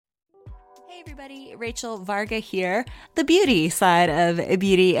Everybody, Rachel Varga here, the beauty side of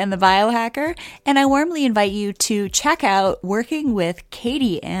Beauty and the Biohacker, and I warmly invite you to check out Working with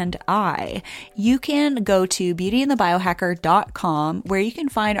Katie and I. You can go to beautyandthebiohacker.com where you can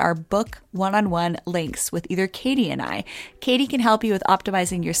find our book one-on-one links with either Katie and I. Katie can help you with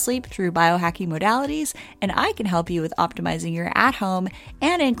optimizing your sleep through biohacking modalities, and I can help you with optimizing your at-home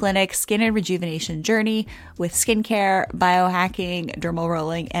and in-clinic skin and rejuvenation journey with skincare, biohacking, dermal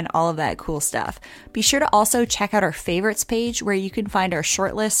rolling, and all of that cool stuff. Be sure to also check out our favorites page where you can find our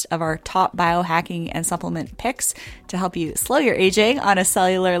short list of our top biohacking and supplement picks to help you slow your aging on a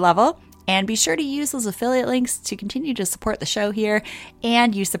cellular level. And be sure to use those affiliate links to continue to support the show here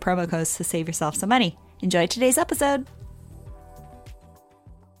and use the promo codes to save yourself some money. Enjoy today's episode.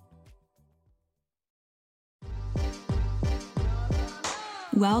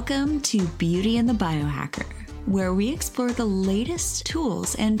 Welcome to Beauty and the Biohacker, where we explore the latest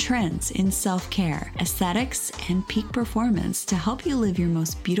tools and trends in self-care, aesthetics, and peak performance to help you live your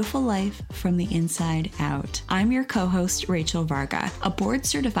most beautiful life from the inside out. I'm your co-host, Rachel Varga, a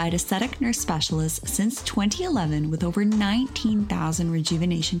board-certified aesthetic nurse specialist since 2011 with over 19,000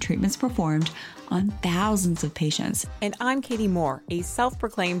 rejuvenation treatments performed on thousands of patients. And I'm Katie Moore, a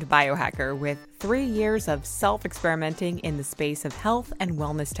self-proclaimed biohacker with 3 years of self-experimenting in the space of health and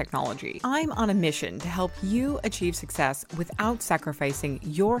wellness technology. I'm on a mission to help you achieve success without sacrificing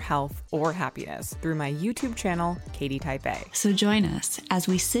your health or happiness through my YouTube channel, Katie Type A. So join us as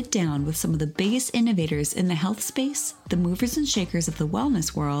we sit down with some of the biggest innovators in the health space, the movers and shakers of the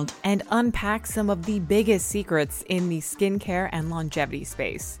wellness world, and unpack some of the biggest secrets in the skincare and longevity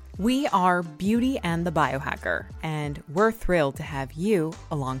space. We are Beauty and the Biohacker, and we're thrilled to have you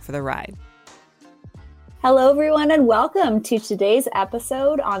along for the ride. Hello, everyone, and welcome to today's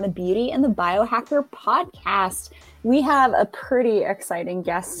episode on the Beauty and the Biohacker podcast. We have a pretty exciting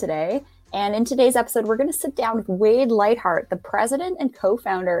guest today, and in today's episode, we're going to sit down with Wade Lightheart, the president and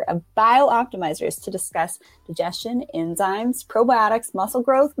co-founder of BioOptimizers, to discuss digestion, enzymes, probiotics, muscle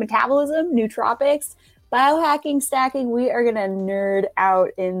growth, metabolism, nootropics, biohacking, stacking. We are going to nerd out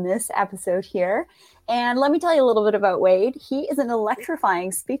in this episode here. And let me tell you a little bit about Wade. He is an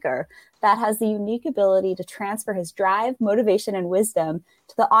electrifying speaker that has the unique ability to transfer his drive, motivation, and wisdom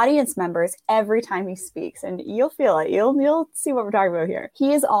to the audience members every time he speaks. And you'll feel it. You'll see what we're talking about here.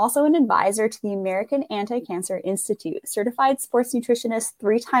 He is also an advisor to the American Anti-Cancer Institute, certified sports nutritionist,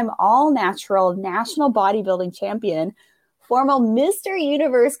 3-time all-natural national bodybuilding champion, former Mr.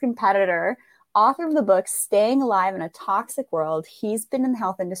 Universe competitor, author of the book, Staying Alive in a Toxic World. He's been in the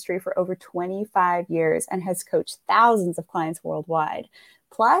health industry for over 25 years and has coached thousands of clients worldwide.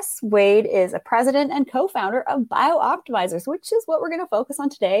 Plus, Wade is a president and co-founder of BioOptimizers, which is what we're going to focus on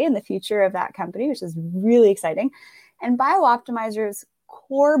today and the future of that company, which is really exciting. And BioOptimizers'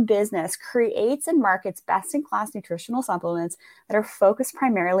 core business creates and markets best-in-class nutritional supplements that are focused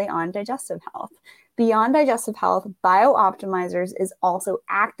primarily on digestive health. Beyond digestive health, BioOptimizers is also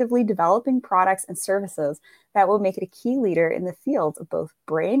actively developing products and services that will make it a key leader in the fields of both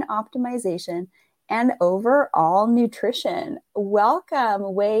brain optimization and overall nutrition.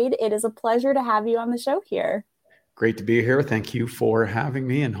 Welcome, Wade. It is a pleasure to have you on the show here. Great to be here. Thank you for having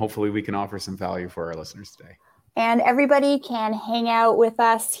me, and hopefully we can offer some value for our listeners today. And everybody can hang out with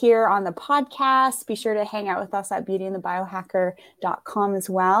us here on the podcast. Be sure to hang out with us at beautyandthebiohacker.com as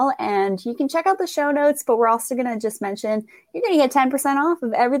well. And you can check out the show notes, but we're also going to just mention you're going to get 10% off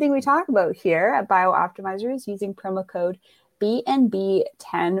of everything we talk about here at BioOptimizers using promo code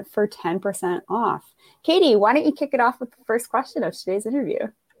BNB10 for 10% off. Katie, why don't you kick it off with the first question of today's interview?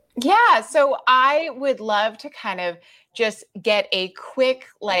 Yeah, so I would love to kind of just get a quick,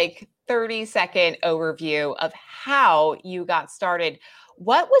 30-second overview of how you got started.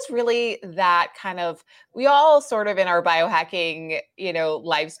 What was really that kind of, we all sort of in our biohacking,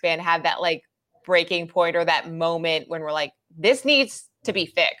 lifespan have that breaking point or that moment when we're like, this needs to be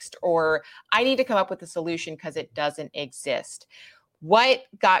fixed, or I need to come up with a solution because it doesn't exist. What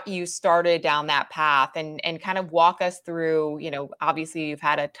got you started down that path, and kind of walk us through, obviously you've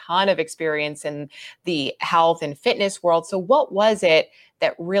had a ton of experience in the health and fitness world. So what was it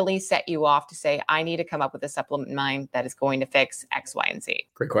that really set you off to say, I need to come up with a supplement in mind that is going to fix X, Y, and Z?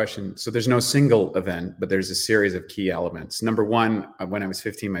 Great question. So there's no single event, but there's a series of key elements. Number one, when I was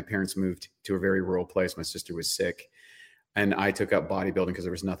 15, my parents moved to a very rural place. My sister was sick, and I took up bodybuilding because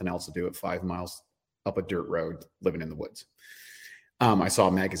there was nothing else to do at 5 miles up a dirt road, living in the woods. I saw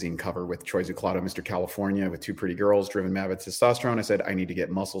a magazine cover with Troy Zuclato, Mr. California, with 2 pretty girls driven mad with testosterone. I said, I need to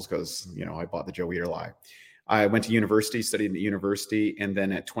get muscles because, I bought the Joe Eater lie. I went to university, studied at university, and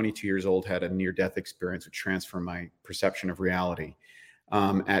then at 22 years old, had a near-death experience which transformed my perception of reality.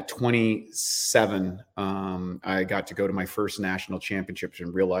 At 27, I got to go to my first national championships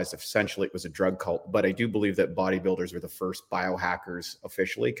and realized essentially it was a drug cult. But I do believe that bodybuilders were the first biohackers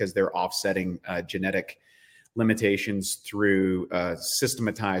officially, because they're offsetting genetic limitations through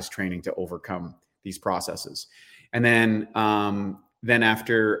systematized training to overcome these processes. And then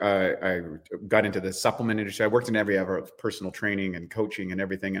after I got into the supplement industry, I worked in every ever of personal training and coaching and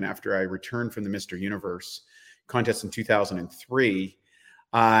everything. And after I returned from the Mr. Universe contest in 2003,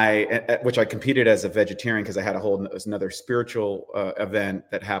 which I competed as a vegetarian because I had another spiritual event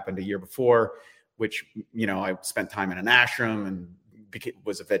that happened a year before, which, I spent time in an ashram and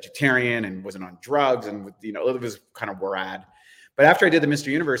was a vegetarian and wasn't on drugs. And, it was kind of rad. But after I did the Mr.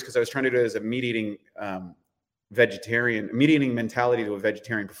 Universe, because I was trying to do it as a meat eating mentality to a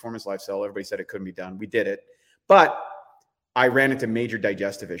vegetarian performance lifestyle, everybody said it couldn't be done. We did it. But I ran into major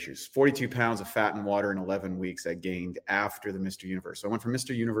digestive issues. 42 pounds of fat and water in 11 weeks I gained after the Mr. Universe. So I went from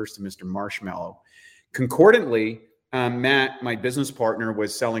Mr. Universe to Mr. Marshmallow. Concordantly, Matt, my business partner,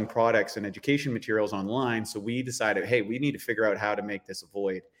 was selling products and education materials online. So we decided, hey, we need to figure out how to make this a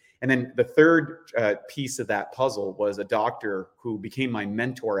void. And then the third piece of that puzzle was a doctor who became my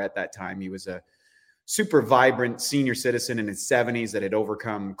mentor at that time. He was a super vibrant senior citizen in his 70s that had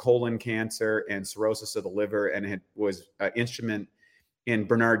overcome colon cancer and cirrhosis of the liver, and was an instrument in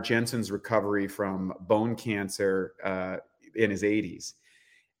Bernard Jensen's recovery from bone cancer in his 80s.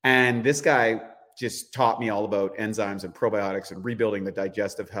 And this guy just taught me all about enzymes and probiotics and rebuilding the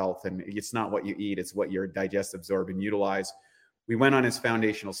digestive health. And it's not what you eat, it's what your digest, absorb, and utilize. We went on his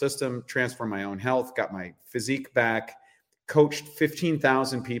foundational system, transformed my own health, got my physique back, coached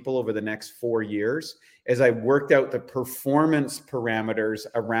 15,000 people over the next 4 years as I worked out the performance parameters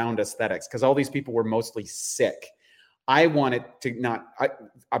around aesthetics, because all these people were mostly sick. I wanted to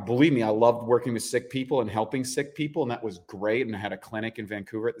believe me, I loved working with sick people and helping sick people, and that was great. And I had a clinic in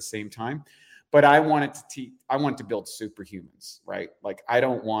Vancouver at the same time. But I wanted to build superhumans, right? Like, I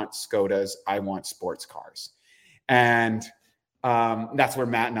don't want Skodas, I want sports cars. And that's where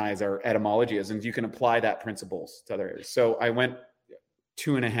Matt and our etymology is. And you can apply that principles to other areas. So I went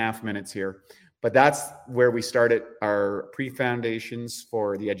 2.5 minutes here, but that's where we started our pre-foundations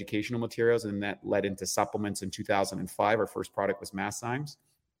for the educational materials. And that led into supplements in 2005. Our first product was Masszymes.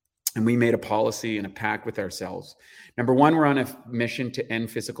 And we made a policy and a pact with ourselves. Number one, we're on a mission to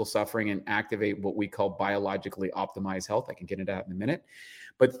end physical suffering and activate what we call biologically optimized health. I can get into that in a minute.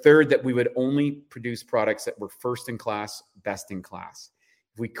 But third, that we would only produce products that were first in class, best in class.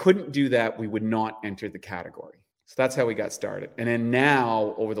 If we couldn't do that, we would not enter the category. So that's how we got started. And then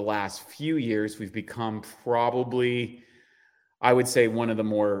now, over the last few years, we've become probably, I would say, one of the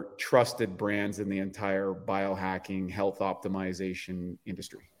more trusted brands in the entire biohacking health optimization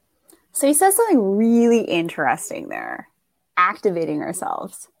industry. So you said something really interesting there, activating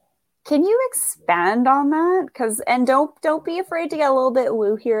ourselves. Can you expand on that? And don't be afraid to get a little bit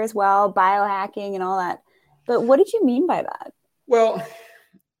woo here as well, biohacking and all that. But what did you mean by that? Well,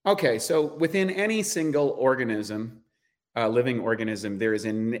 okay. So within any single organism, living organism, there is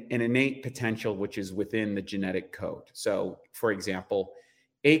an innate potential which is within the genetic code. So, for example,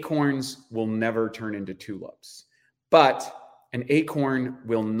 acorns will never turn into tulips, but an acorn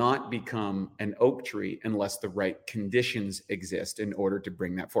will not become an oak tree unless the right conditions exist in order to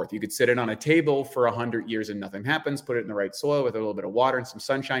bring that forth. You could sit it on a table for 100 years and nothing happens, put it in the right soil with a little bit of water and some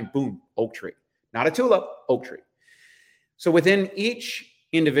sunshine, boom, oak tree. Not a tulip, oak tree. So within each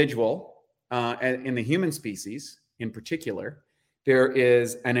individual, in the human species in particular, there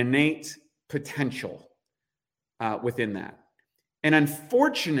is an innate potential within that. And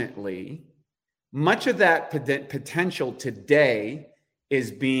unfortunately, much of that potential today is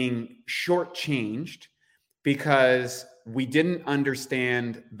being shortchanged because we didn't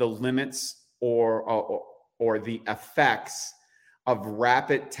understand the limits or the effects of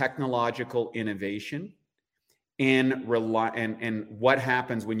rapid technological innovation and what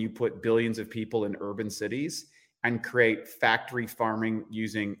happens when you put billions of people in urban cities and create factory farming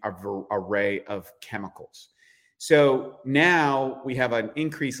using an array of chemicals. So now we have an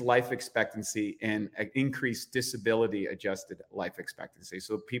increased life expectancy and an increased disability adjusted life expectancy.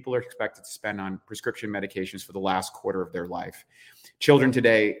 So people are expected to spend on prescription medications for the last quarter of their life. Children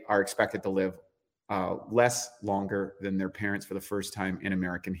today are expected to live less longer than their parents for the first time in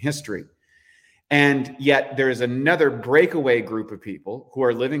American history. And yet there is another breakaway group of people who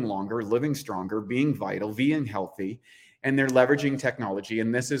are living longer, living stronger, being vital, being healthy, and they're leveraging technology.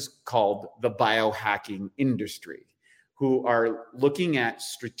 And this is called the biohacking industry, who are looking at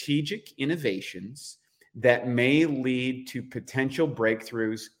strategic innovations that may lead to potential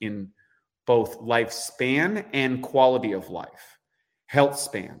breakthroughs in both lifespan and quality of life. health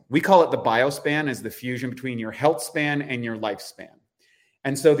span. We call it the biospan, as the fusion between your health span and your lifespan.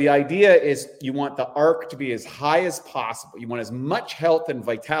 And so the idea is you want the arc to be as high as possible. You want as much health and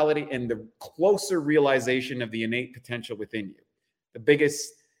vitality and the closer realization of the innate potential within you. The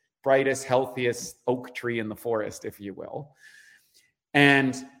biggest, brightest, healthiest oak tree in the forest, if you will.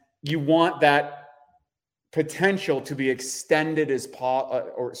 And you want that potential to be extended as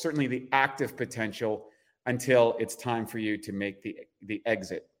or certainly the active potential until it's time for you to make the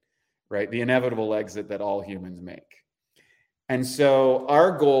exit, right? The inevitable exit that all humans make. And so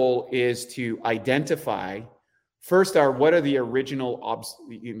our goal is to identify first what are the original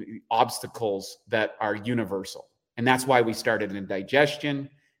obstacles that are universal. And that's why we started in digestion.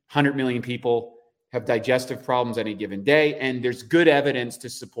 100 million people have digestive problems any given day. And there's good evidence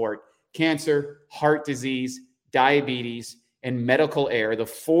to support cancer, heart disease, diabetes, and medical error, the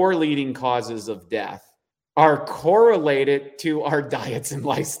 4 leading causes of death, are correlated to our diets and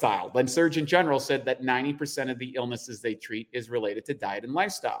lifestyle. The Surgeon General said that 90% of the illnesses they treat is related to diet and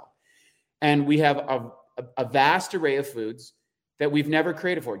lifestyle. And we have a vast array of foods that we've never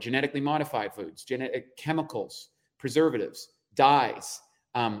created for, genetically modified foods, genetic chemicals, preservatives, dyes,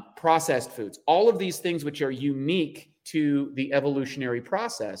 processed foods, all of these things which are unique to the evolutionary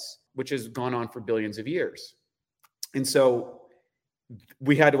process, which has gone on for billions of years. And so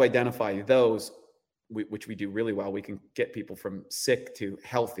we had to identify those, which we do really well. We can get people from sick to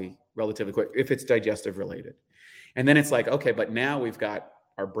healthy relatively quick if it's digestive related. And then it's like, okay, but now we've got,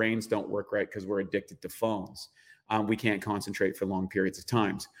 our brains don't work right because we're addicted to phones. We can't concentrate for long periods of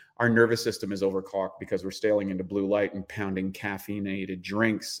times. Our nervous system is overclocked because we're staring into blue light and pounding caffeinated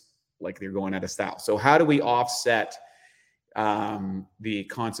drinks like they're going out of style. So how do we offset the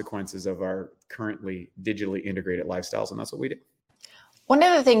consequences of our currently digitally integrated lifestyles? And that's what we do. One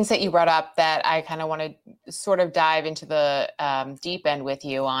of the things that you brought up that I kind of want to sort of dive into the deep end with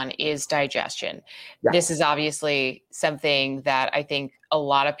you on is digestion. Yeah. This is obviously something that I think a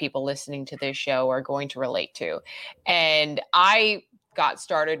lot of people listening to this show are going to relate to. And I got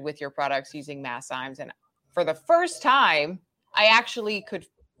started with your products using Masszymes. And for the first time, I actually could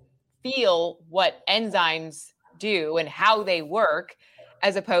feel what enzymes do and how they work,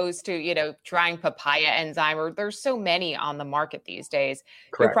 as opposed to, trying papaya enzyme, or there's so many on the market these days.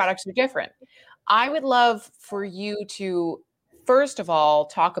 Correct. Your products are different. I would love for you to, first of all,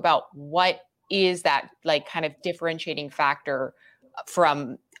 talk about what is that like kind of differentiating factor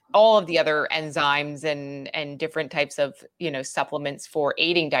from all of the other enzymes and different types of, supplements for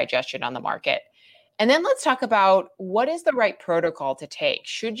aiding digestion on the market. And then let's talk about what is the right protocol to take.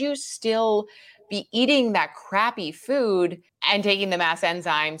 Should you still be eating that crappy food and taking the mass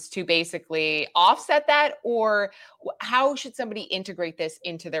enzymes to basically offset that? Or how should somebody integrate this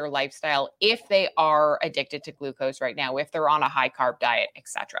into their lifestyle if they are addicted to glucose right now, if they're on a high carb diet, et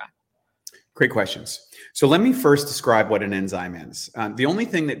cetera? Great questions. So let me first describe what an enzyme is. The only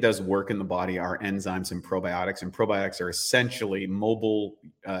thing that does work in the body are enzymes and probiotics. And probiotics are essentially mobile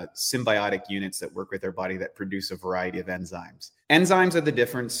symbiotic units that work with our body that produce a variety of enzymes. Enzymes are the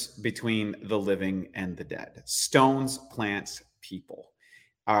difference between the living and the dead. Stones, plants, people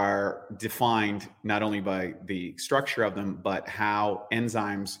are defined not only by the structure of them, but how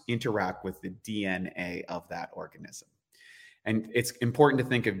enzymes interact with the DNA of that organism. And it's important to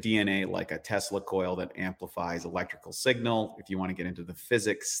think of DNA like a Tesla coil that amplifies electrical signal. If you want to get into the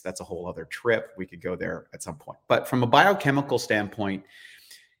physics, that's a whole other trip. We could go there at some point. But from a biochemical standpoint,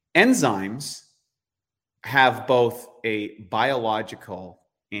 enzymes have both a biological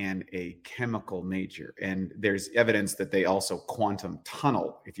and a chemical nature. And there's evidence that they also quantum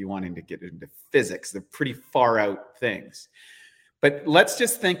tunnel, if you wanted to get into physics. They're pretty far out things. But let's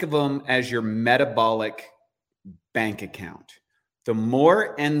just think of them as your metabolic bank account. The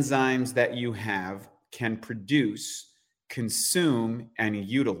more enzymes that you have can produce, consume, and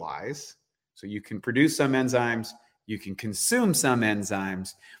utilize. So you can produce some enzymes, you can consume some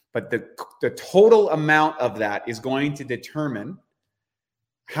enzymes, but the total amount of that is going to determine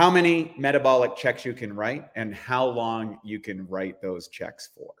how many metabolic checks you can write and how long you can write those checks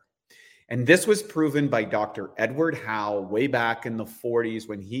for. And this was proven by Dr. Edward Howe way back in the 40s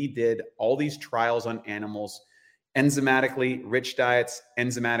when he did all these trials on animals, enzymatically rich diets,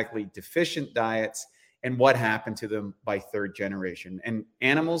 enzymatically deficient diets, and what happened to them by third generation. And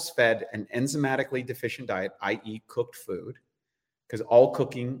animals fed an enzymatically deficient diet, i.e. cooked food, because all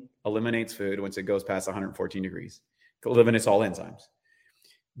cooking eliminates food once it goes past 114 degrees. It eliminates all enzymes.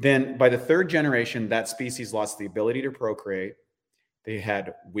 Then by the third generation, that species lost the ability to procreate. They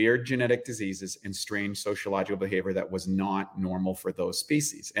had weird genetic diseases and strange sociological behavior that was not normal for those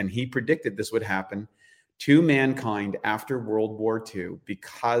species. And he predicted this would happen to mankind after World War II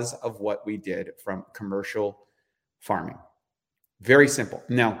because of what we did from commercial farming. Very simple.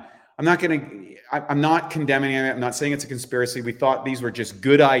 Now, I'm not condemning it. I'm not saying it's a conspiracy. We thought these were just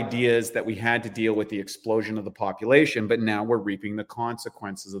good ideas that we had to deal with the explosion of the population, but now we're reaping the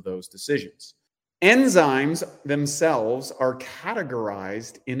consequences of those decisions. Enzymes themselves are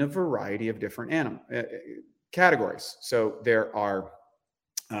categorized in a variety of different categories. So there are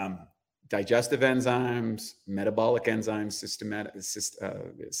digestive enzymes, metabolic enzymes,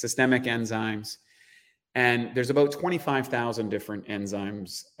 systemic enzymes. And there's about 25,000 different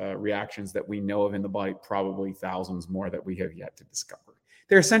enzymes reactions that we know of in the body, probably thousands more that we have yet to discover.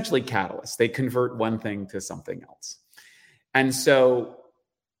 They're essentially catalysts. They convert one thing to something else. And so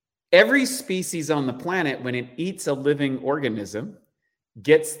every species on the planet, when it eats a living organism,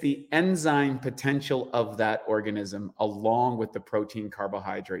 gets the enzyme potential of that organism along with the protein,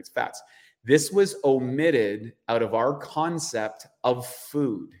 carbohydrates, fats. This was omitted out of our concept of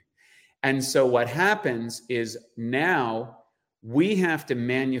food. And so what happens is now we have to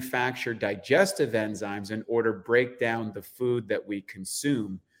manufacture digestive enzymes in order to break down the food that we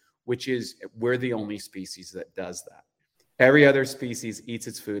consume, which is we're the only species that does that. Every other species eats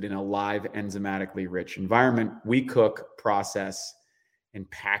its food in a live, enzymatically rich environment. We cook, process, and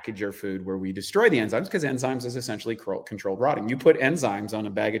package our food where we destroy the enzymes because enzymes is essentially controlled rotting. You put enzymes on a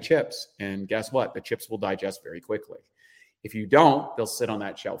bag of chips and guess what? The chips will digest very quickly. If you don't, they'll sit on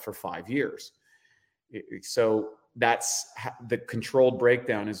that shelf for 5 years. So that's the controlled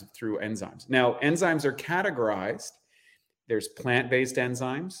breakdown is through enzymes. Now, enzymes are categorized. There's plant-based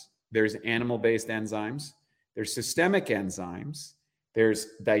enzymes. There's animal-based enzymes. There's systemic enzymes. There's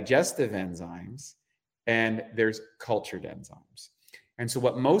digestive enzymes. And there's cultured enzymes. And so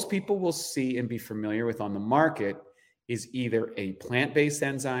what most people will see and be familiar with on the market is either a plant-based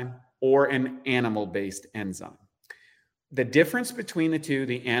enzyme or an animal-based enzyme. The difference between the two,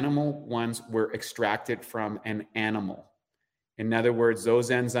 the animal ones were extracted from an animal. In other words, those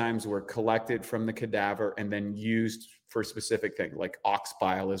enzymes were collected from the cadaver and then used for specific things. Like ox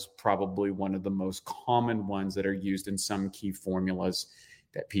bile is probably one of the most common ones that are used in some key formulas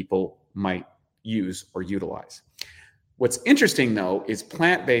that people might use or utilize. What's interesting, though, is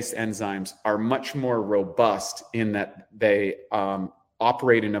plant-based enzymes are much more robust in that they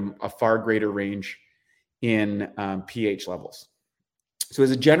operate in a far greater range in pH levels. So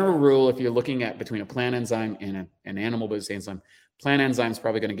as a general rule, if you're looking at between a plant enzyme and an animal-based enzyme, plant enzyme is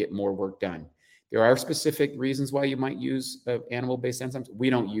probably going to get more work done. There are specific reasons why you might use animal-based enzymes.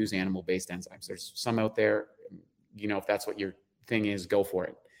 We don't use animal-based enzymes. There's some out there, if that's what your thing is, go for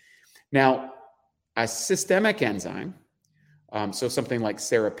it. Now, a systemic enzyme, so something like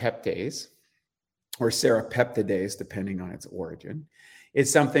serrapeptase or serrapeptidase, depending on its origin, is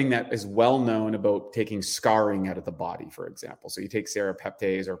something that is well known about taking scarring out of the body, for example. So you take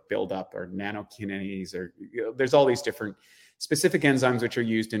serrapeptase or buildup or nanokinase, or there's all these different specific enzymes which are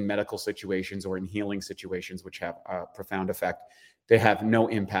used in medical situations or in healing situations, which have a profound effect. They have no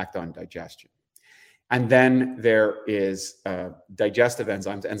impact on digestion. And then there is digestive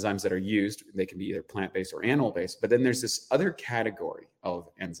enzymes that are used. They can be either plant-based or animal-based. But then there's this other category of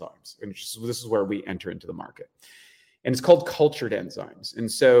enzymes, and this is where we enter into the market. And it's called cultured enzymes. And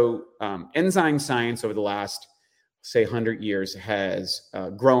so enzyme science over the last, say, 100 years has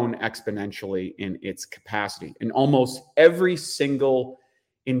grown exponentially in its capacity. And almost every single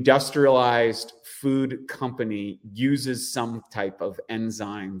industrialized food company uses some type of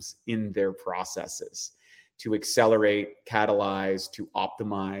enzymes in their processes to accelerate, catalyze, to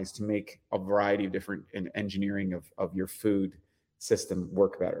optimize, to make a variety of different engineering of your food system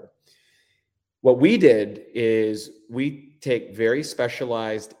work better. What we did is we take very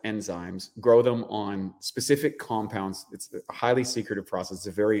specialized enzymes, grow them on specific compounds. It's a highly secretive process. It's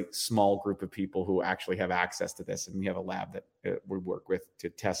a very small group of people who actually have access to this. And we have a lab that we work with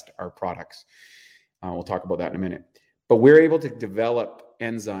to test our products. We'll talk about that in a minute. But we're able to develop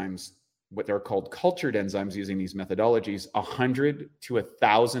enzymes, what they're called cultured enzymes, using these methodologies, 100 to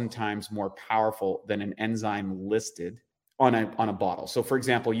 1,000 times more powerful than an enzyme listed on a bottle. So for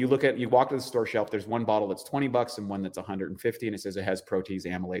example, you walk to the store shelf, there's one bottle that's $20 and one that's $150, and it says it has protease,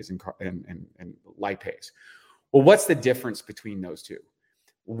 amylase, and lipase. Well, what's the difference between those two?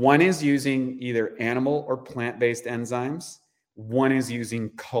 One is using either animal or plant-based enzymes. One is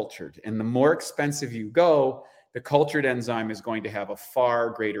using cultured. And the more expensive you go, the cultured enzyme is going to have a far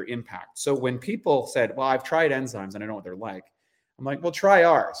greater impact. So when people said, well, I've tried enzymes and I know what they're like, I'm like, well, try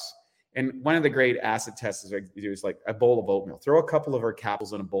ours. And one of the great acid tests I do is like a bowl of oatmeal. Throw a couple of our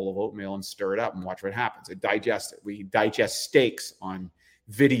capsules in a bowl of oatmeal and stir it up and watch what happens. It digests it. We digest steaks on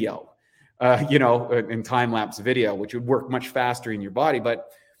video. in time-lapse video, which would work much faster in your body.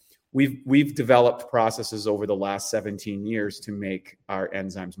 But we've developed processes over the last 17 years to make our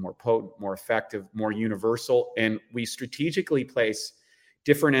enzymes more potent, more effective, more universal. And we strategically place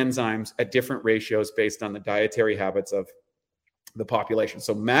different enzymes at different ratios based on the dietary habits of the population.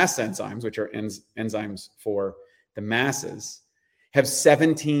 So mass enzymes, which are enzymes for the masses, have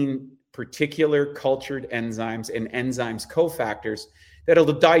 17 particular cultured enzymes and enzymes cofactors that'll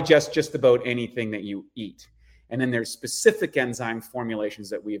digest just about anything that you eat. And then there's specific enzyme formulations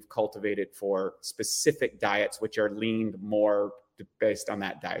that we have cultivated for specific diets, which are leaned more based on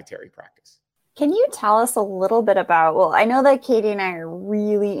that dietary practice. Can you tell us a little bit about, well, I know that Katie and I are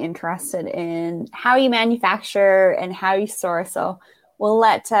really interested in how you manufacture and how you source. So we'll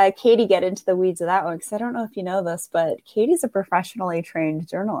let Katie get into the weeds of that one, because I don't know if you know this, but Katie's a professionally trained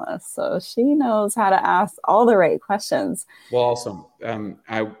journalist. So she knows how to ask all the right questions. Well, awesome.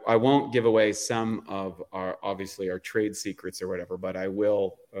 I won't give away some of our trade secrets or whatever, but I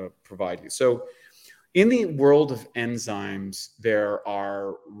will provide you. So in the world of enzymes, there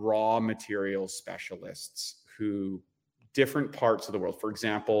are raw material specialists who different parts of the world. For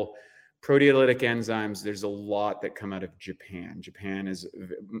example, proteolytic enzymes, there's a lot that come out of Japan. Japan is,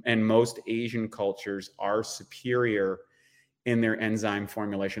 and most Asian cultures are superior in their enzyme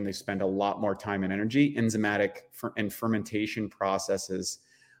formulation. They spend a lot more time and energy. Enzymatic and fermentation processes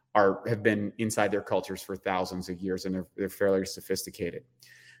have been inside their cultures for thousands of years, and they're fairly sophisticated.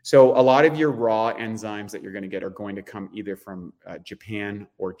 So a lot of your raw enzymes that you're going to get are going to come either from Japan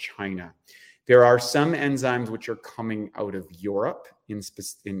or China. There are some enzymes which are coming out of Europe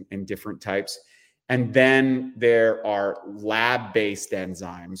in different types. And then there are lab-based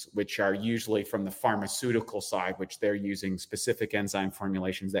enzymes, which are usually from the pharmaceutical side, which they're using specific enzyme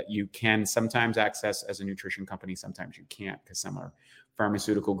formulations that you can sometimes access as a nutrition company. Sometimes you can't, because some are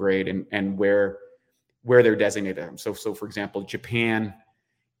pharmaceutical grade and where they're designated. So for example, Japan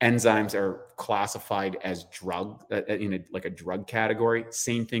enzymes are classified as drug in a drug category.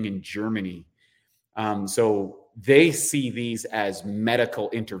 Same thing in Germany. So they see these as medical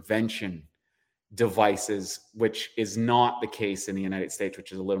intervention devices, which is not the case in the United States,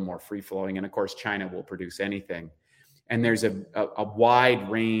 which is a little more free flowing. And of course, China will produce anything. And there's a wide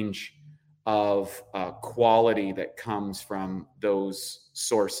range of quality that comes from those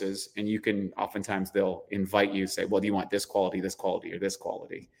sources. And you can, oftentimes they'll invite you, say, well, do you want this quality, or this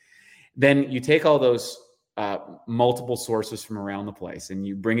quality? Then you take all those multiple sources from around the place and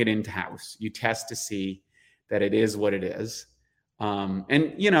you bring it into house. You test to see that it is what it is. And,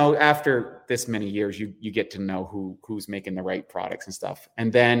 after this many years, you get to know who's making the right products and stuff.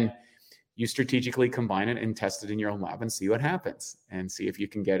 And then you strategically combine it and test it in your own lab and see what happens and see if you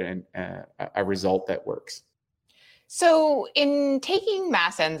can get a result that works. So in taking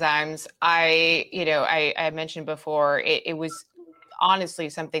mass enzymes, I mentioned before, it was honestly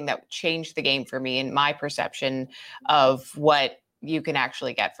something that changed the game for me in my perception of what you can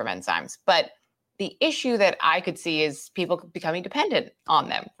actually get from enzymes. But the issue that I could see is people becoming dependent on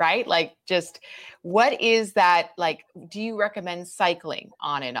them, right? Like, just what is that? Like, do you recommend cycling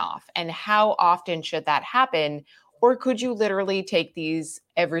on and off? And how often should that happen? Or could you literally take these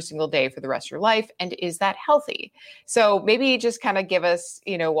every single day for the rest of your life? And is that healthy? So maybe just kind of give us,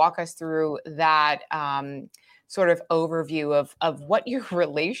 walk us through that sort of overview of what your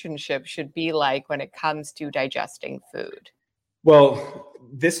relationship should be like when it comes to digesting food. Well,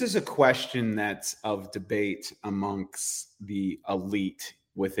 this is a question that's of debate amongst the elite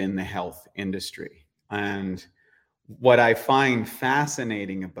within the health industry. And what I find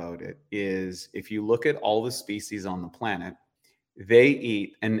fascinating about it is if you look at all the species on the planet, they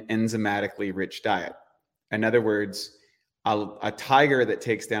eat an enzymatically rich diet. In other words, a tiger that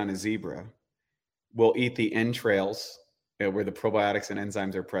takes down a zebra will eat the entrails where the probiotics and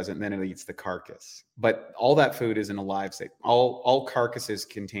enzymes are present, and then it eats the carcass. But all that food is in a live state. All carcasses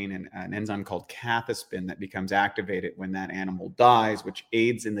contain an enzyme called cathepsin that becomes activated when that animal dies, which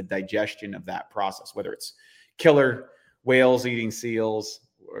aids in the digestion of that process, whether it's killer whales eating seals,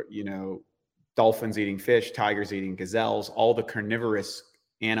 or, dolphins eating fish, tigers eating gazelles. All the carnivorous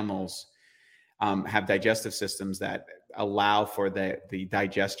animals have digestive systems that allow for the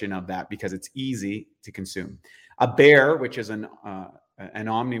digestion of that because it's easy to consume. A bear, which is an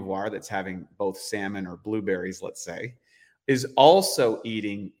omnivore that's having both salmon or blueberries, let's say, is also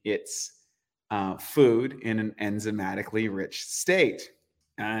eating its food in an enzymatically rich state.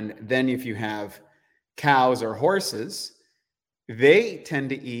 And then if you have cows or horses, they tend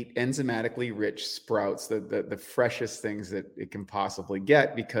to eat enzymatically rich sprouts, the freshest things that it can possibly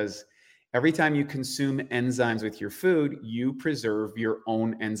get, because Every time you consume enzymes with your food, you preserve your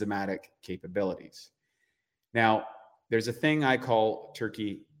own enzymatic capabilities. Now, there's a thing I call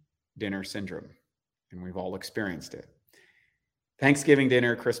turkey dinner syndrome, and we've all experienced it. Thanksgiving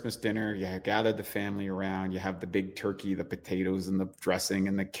dinner, Christmas dinner, you gather the family around, you have the big turkey, the potatoes and the dressing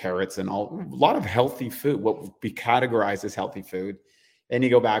and the carrots and a lot of healthy food, what would be categorized as healthy food. Then you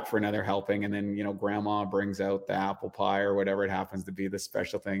go back for another helping, and then, grandma brings out the apple pie or whatever it happens to be, the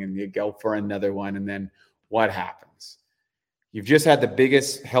special thing, and you go for another one. And then what happens? You've just had the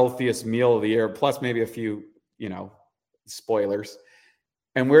biggest, healthiest meal of the year, plus maybe a few, spoilers.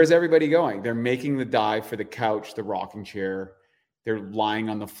 And where's everybody going? They're making the dive for the couch, the rocking chair. They're lying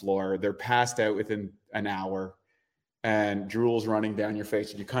on the floor. They're passed out within an hour, and drool's running down your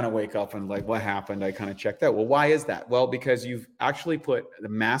face. And you kind of wake up and like, what happened? I kind of checked out. Well, why is that? Well, because you've actually put a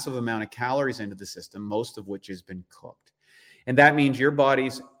massive amount of calories into the system, most of which has been cooked. And that means your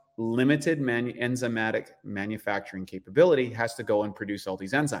body's limited enzymatic manufacturing capability has to go and produce all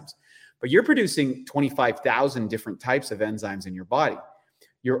these enzymes. But you're producing 25,000 different types of enzymes in your body.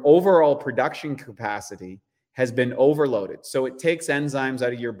 Your overall production capacity has been overloaded. So it takes enzymes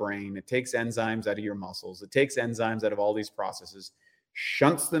out of your brain. It takes enzymes out of your muscles. It takes enzymes out of all these processes,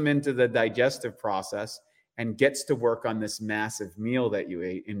 shunts them into the digestive process, and gets to work on this massive meal that you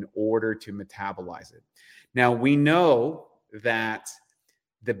ate in order to metabolize it. Now, we know that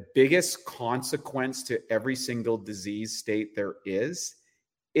the biggest consequence to every single disease state there is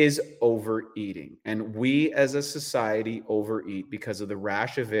overeating. And we as a society overeat because of the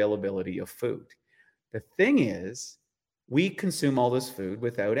rash availability of food. The thing is, we consume all this food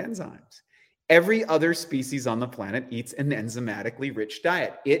without enzymes. Every other species on the planet eats an enzymatically rich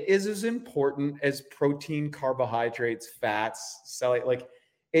diet. It is as important as protein, carbohydrates, fats, cellulose. Like,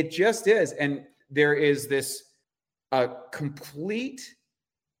 it just is. And there is this complete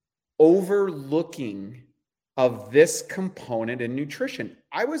overlooking of this component in nutrition.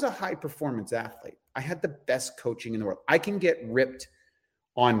 I was a high performance athlete. I had the best coaching in the world. I can get ripped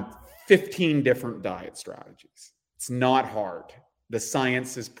on 15 different diet strategies. It's not hard. The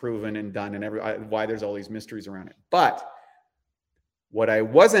science is proven and done, and why there's all these mysteries around it. But what I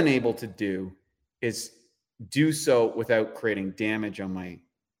wasn't able to do is do so without creating damage on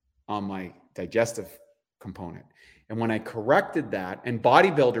my digestive component. And when I corrected that, and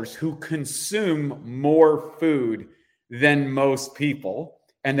bodybuilders who consume more food than most people,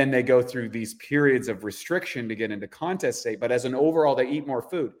 and then they go through these periods of restriction to get into contest state, but as an overall, they eat more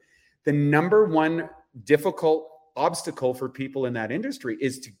food. The number one difficult obstacle for people in that industry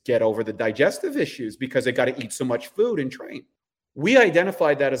is to get over the digestive issues because they got to eat so much food and train. We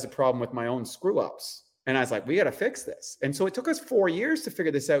identified that as a problem with my own screw ups. And I was like, we got to fix this. And so it took us 4 years to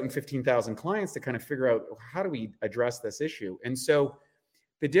figure this out, and 15,000 clients to kind of figure out, how do we address this issue? And so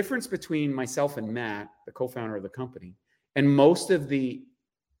the difference between myself and Matt, the co-founder of the company, and most of the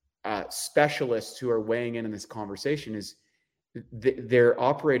specialists who are weighing in this conversation is they're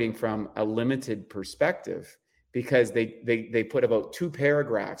operating from a limited perspective, because they put about 2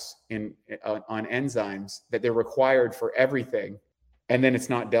 paragraphs on enzymes that they're required for everything, and then it's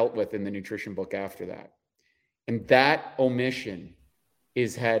not dealt with in the nutrition book after that. And that omission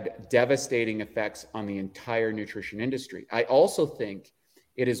has had devastating effects on the entire nutrition industry. I also think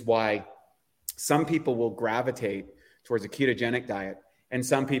it is why some people will gravitate towards a ketogenic diet, and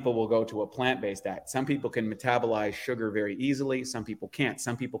some people will go to a plant-based diet. Some people can metabolize sugar very easily. Some people can't.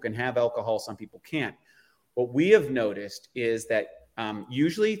 Some people can have alcohol. Some people can't. What we have noticed is that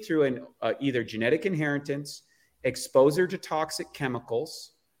usually through either genetic inheritance, exposure to toxic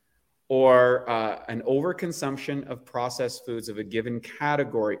chemicals, or an overconsumption of processed foods of a given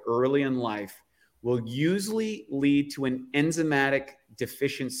category early in life will usually lead to an enzymatic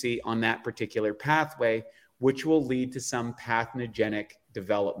deficiency on that particular pathway, which will lead to some pathogenic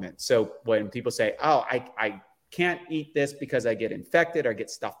development. So when people say, oh, I can't eat this because I get infected or get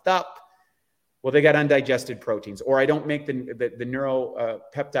stuffed up, well, they got undigested proteins, or I don't make the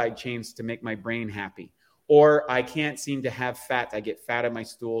neuropeptide chains to make my brain happy, or I can't seem to have fat. I get fat on my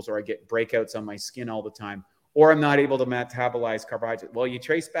stools, or I get breakouts on my skin all the time, or I'm not able to metabolize carbohydrates. Well, you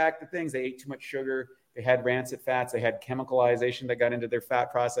trace back the things. They ate too much sugar. They had rancid fats. They had chemicalization that got into their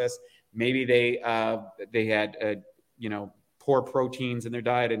fat process. Maybe they had poor proteins in their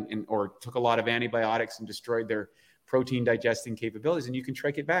diet, or took a lot of antibiotics and destroyed their protein digesting capabilities. And you can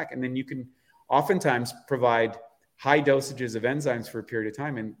track it back, and then you can oftentimes provide high dosages of enzymes for a period of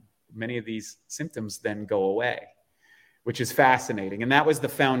time, and many of these symptoms then go away, which is fascinating. And that was the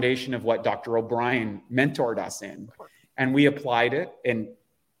foundation of what Dr. O'Brien mentored us in. And we applied it, and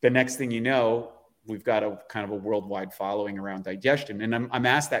the next thing you know, we've got a kind of a worldwide following around digestion. And I'm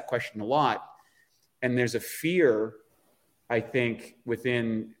asked that question a lot. And there's a fear, I think,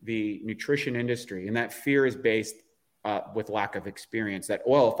 within the nutrition industry. And that fear is based with lack of experience that,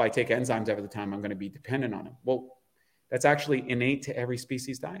 well, if I take enzymes every time, I'm going to be dependent on them. Well, that's actually innate to every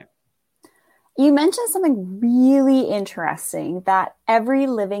species diet. You mentioned something really interesting, that every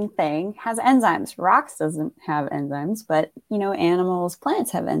living thing has enzymes. Rocks doesn't have enzymes, but animals,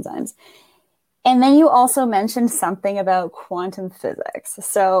 plants have enzymes. And then you also mentioned something about quantum physics.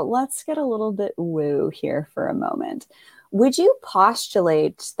 So let's get a little bit woo here for a moment. Would you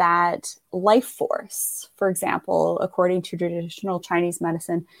postulate that life force, for example, according to traditional Chinese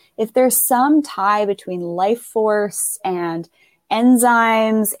medicine, if there's some tie between life force and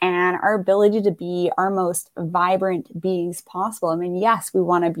enzymes and our ability to be our most vibrant beings possible? I mean, yes, we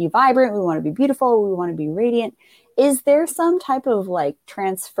want to be vibrant, we want to be beautiful, we want to be radiant. Is there some type of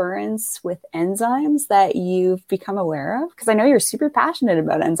transference with enzymes that you've become aware of? Because I know you're super passionate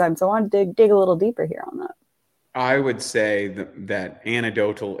about enzymes, so I want to dig a little deeper here on that. I would say that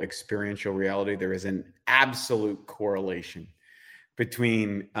anecdotal experiential reality, there is an absolute correlation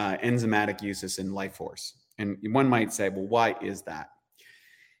between enzymatic uses and life force. And one might say, well, why is that?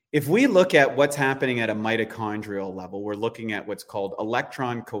 If we look at what's happening at a mitochondrial level, we're looking at what's called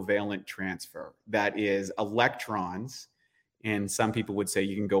electron covalent transfer. That is electrons, and some people would say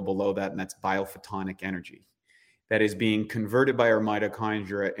you can go below that, and that's biophotonic energy that is being converted by our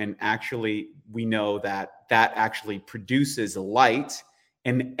mitochondria. And actually, we know that actually produces light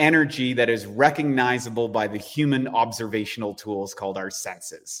and energy that is recognizable by the human observational tools called our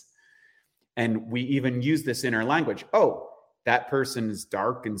senses. And we even use this in our language. Oh, that person is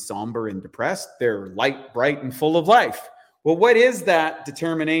dark and somber and depressed. They're light, bright, and full of life. Well, what is that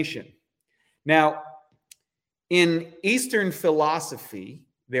determination? Now, in Eastern philosophy,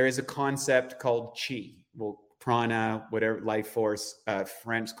 there is a concept called qi. Well, prana, whatever, life force.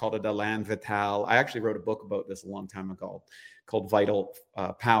 French called it élan vital. I actually wrote a book about this a long time ago called Vital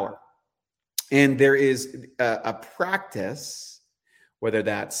Power. And there is a practice, whether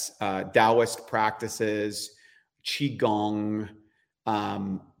that's Taoist practices, Qigong,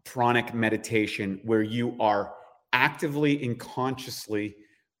 pranic meditation, where you are actively and consciously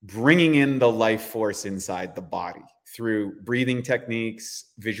bringing in the life force inside the body through breathing techniques,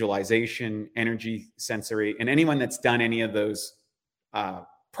 visualization, energy sensory. And anyone that's done any of those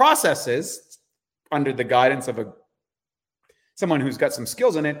processes under the guidance of someone who's got some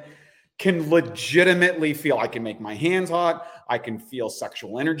skills in it can legitimately feel, I can make my hands hot. I can feel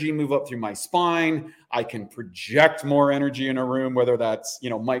sexual energy move up through my spine. I can project more energy in a room, whether that's,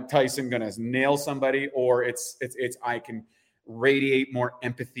 Mike Tyson going to nail somebody, or it's I can radiate more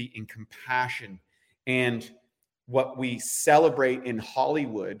empathy and compassion. And what we celebrate in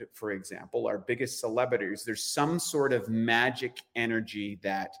Hollywood, for example, our biggest celebrities, there's some sort of magic energy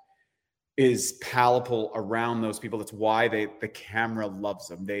that is palpable around those people. That's why the camera loves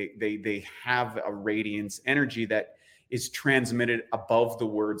them. They have a radiance energy that is transmitted above the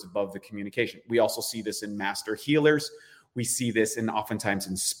words, above the communication. We also see this in master healers. We see this oftentimes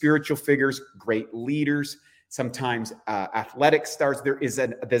in spiritual figures, great leaders, sometimes athletic stars.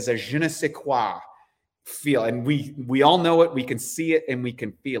 There's a je ne sais quoi feel, and we all know it. We can see it and we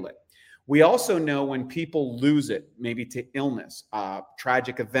can feel it. We also know when people lose it, maybe to illness,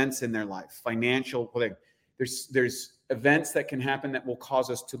 tragic events in their life, financial. There's events that can happen that will cause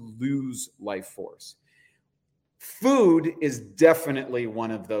us to lose life force. Food is definitely one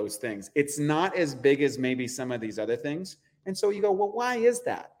of those things. It's not as big as maybe some of these other things. And so you go, well, why is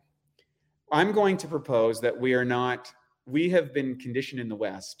that? I'm going to propose that we have been conditioned in the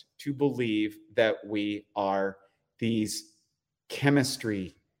West to believe that we are these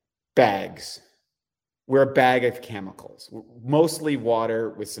chemistry bags. We're a bag of chemicals, mostly water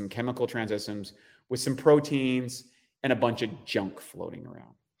with some chemical transitions, with some proteins and a bunch of junk floating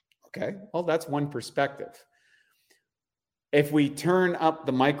around. Okay, well, that's one perspective. If we turn up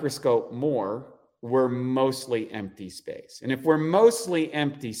the microscope more, we're mostly empty space. And if we're mostly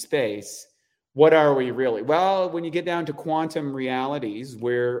empty space, what are we really? Well, when you get down to quantum realities,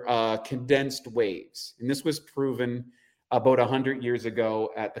 we're condensed waves. And this was proven about 100 years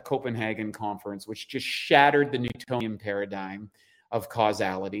ago at the Copenhagen conference, which just shattered the Newtonian paradigm of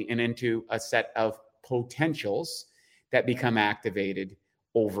causality and into a set of potentials that become activated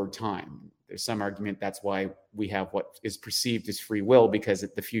over time. There's some argument that's why we have what is perceived as free will, because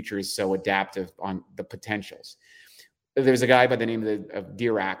the future is so adaptive on the potentials. There's a guy by the name of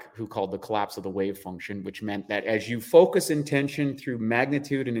Dirac who called the collapse of the wave function, which meant that as you focus intention through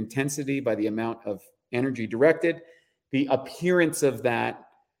magnitude and intensity by the amount of energy directed, the appearance of that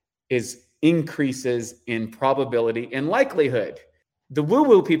is increases in probability and likelihood. The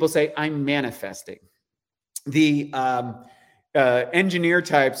woo-woo people say, I'm manifesting. The engineer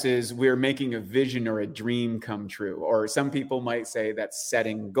types is we're making a vision or a dream come true. Or some people might say that's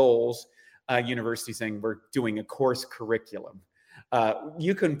setting goals. University saying we're doing a course curriculum.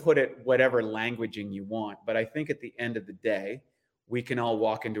 You can put it whatever languaging you want, but I think at the end of the day, we can all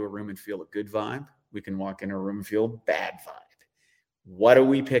walk into a room and feel a good vibe. We can walk into a room and feel a bad vibe. What are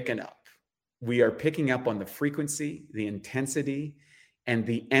we picking up? We are picking up on the frequency, the intensity, and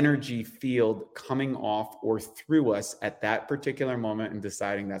the energy field coming off or through us at that particular moment and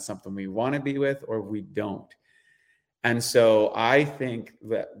deciding that's something we want to be with or we don't. And so I think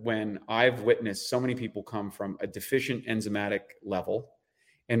that when I've witnessed so many people come from a deficient enzymatic level,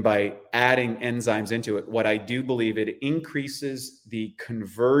 and by adding enzymes into it, what I do believe it increases the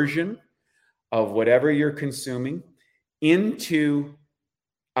conversion of whatever you're consuming into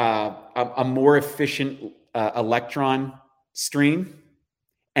a more efficient electron stream.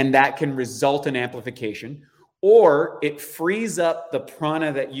 And that can result in amplification, or it frees up the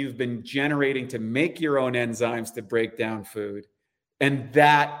prana that you've been generating to make your own enzymes to break down food. And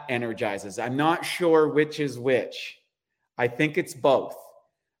that energizes. I'm not sure which is which. I think it's both.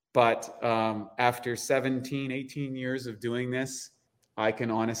 But after 17, 18 years of doing this, I can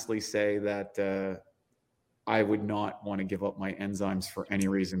honestly say that I would not want to give up my enzymes for any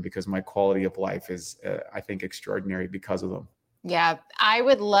reason, because my quality of life is, I think, extraordinary because of them. Yeah, I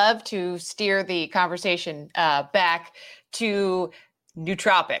would love to steer the conversation back to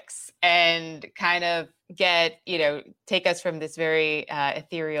nootropics and kind of take us from this very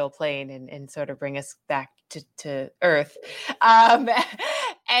ethereal plane and sort of bring us back to earth.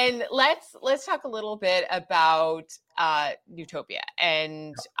 And let's talk a little bit about Nootopia.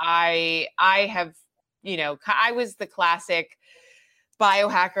 And I have, I was the classic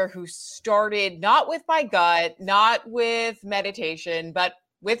biohacker who started not with my gut, not with meditation, but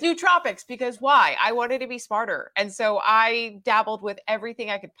with nootropics. Because why? I wanted to be smarter. And so I dabbled with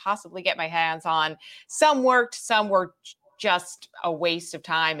everything I could possibly get my hands on. Some worked, some were just a waste of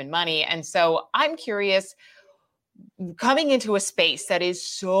time and money. And so I'm curious, coming into a space that is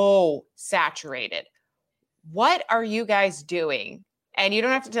so saturated, what are you guys doing? And you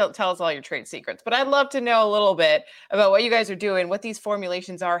don't have to tell us all your trade secrets, but I'd love to know a little bit about what you guys are doing, what these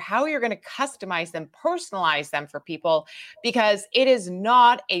formulations are, how you're going to customize them, personalize them for people, because it is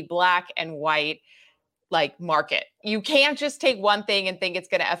not a black and white market. You can't just take one thing and think it's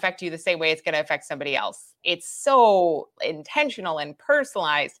going to affect you the same way it's going to affect somebody else. It's so intentional and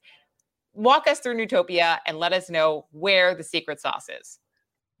personalized. Walk us through Nootopia and let us know where the secret sauce is.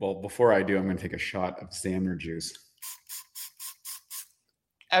 Well, before I do, I'm going to take a shot of Xamner juice.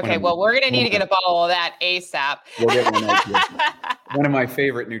 Okay, well, we're going to need to get a bottle of that ASAP. We'll get one out. One of my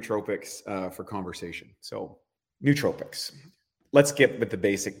favorite nootropics for conversation. So, nootropics. Let's get with the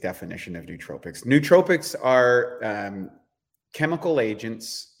basic definition of nootropics. Nootropics are chemical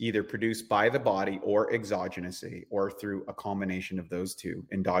agents either produced by the body or exogenously, or through a combination of those two,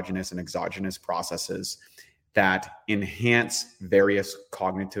 endogenous and exogenous processes that enhance various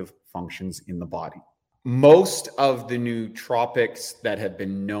cognitive functions in the body. Most of the nootropics that have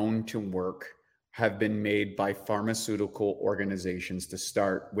been known to work have been made by pharmaceutical organizations to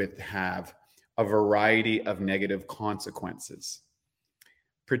start with, have a variety of negative consequences.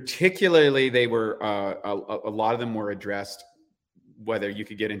 Particularly, they were a lot of them were addressed, whether you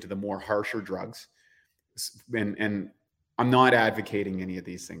could get into the more harsher drugs. And I'm not advocating any of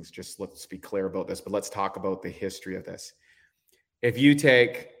these things, just let's be clear about this, but let's talk about the history of this. If you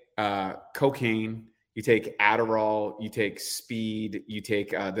take cocaine, you take Adderall, you take speed, you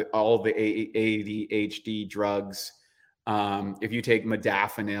take all the ADHD drugs. If you take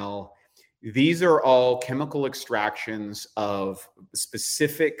modafinil, these are all chemical extractions of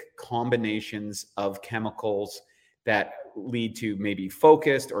specific combinations of chemicals that lead to maybe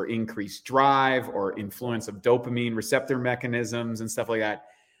focused or increased drive or influence of dopamine receptor mechanisms and stuff like that.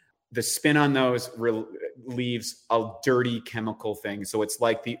 The spin on those leaves a dirty chemical thing. So it's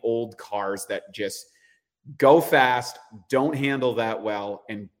like the old cars that just go fast, don't handle that well,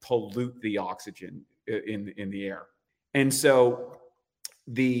 and pollute the oxygen in the air. And so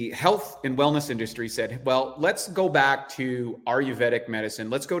the health and wellness industry said, well, let's go back to Ayurvedic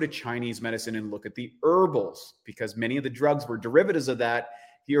medicine. Let's go to Chinese medicine and look at the herbals, because many of the drugs were derivatives of that.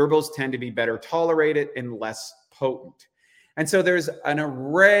 The herbals tend to be better tolerated and less potent. And so there's an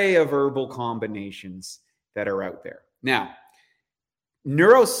array of herbal combinations that are out there. Now,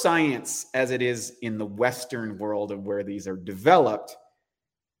 neuroscience, as it is in the Western world of where these are developed,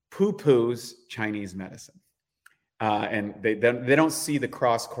 poo-poos Chinese medicine. And they don't see the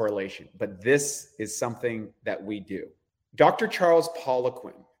cross correlation, but this is something that we do. Dr. Charles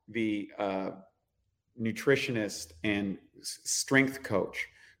Poliquin, the nutritionist and strength coach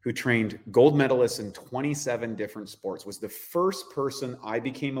who trained gold medalists in 27 different sports, was the first person I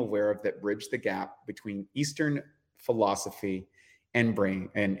became aware of that bridged the gap between Eastern philosophy and brain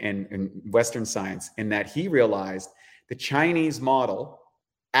and Western science, in that he realized the Chinese model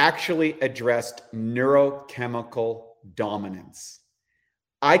actually addressed neurochemical dominance.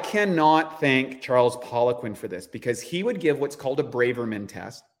 I cannot thank Charles Poliquin for this, because he would give what's called a Braverman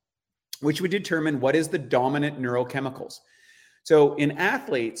test, which would determine what is the dominant neurochemicals. So in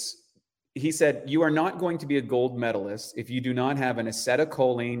athletes, he said, you are not going to be a gold medalist if you do not have an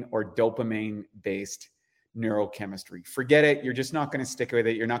acetylcholine or dopamine-based neurochemistry. Forget it. You're just not going to stick with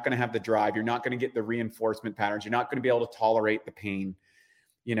it. You're not going to have the drive. You're not going to get the reinforcement patterns. You're not going to be able to tolerate the pain.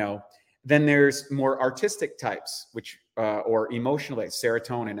 Then there's more artistic types, which or emotional based,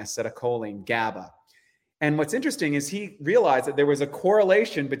 serotonin, acetylcholine, GABA. And what's interesting is he realized that there was a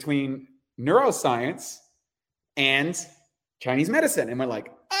correlation between neuroscience and Chinese medicine. And we're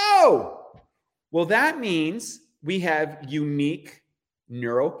like, oh, well, that means we have unique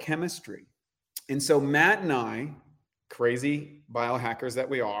neurochemistry. And so Matt and I, crazy biohackers that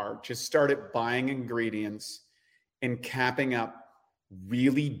we are, just started buying ingredients and capping up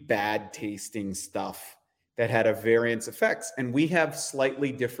really bad tasting stuff that had a variance effects. And we have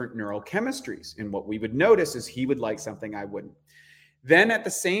slightly different neurochemistries. And what we would notice is he would like something I wouldn't. Then at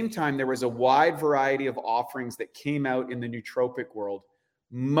the same time, there was a wide variety of offerings that came out in the nootropic world,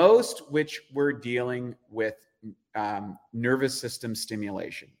 most which were dealing with nervous system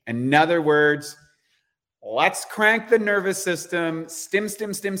stimulation. In other words, let's crank the nervous system, stim.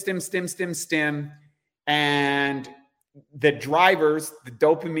 And the drivers, the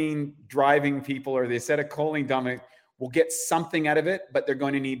dopamine driving people or the acetylcholine dominant will get something out of it, but they're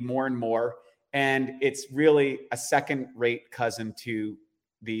going to need more and more. And it's really a second-rate cousin to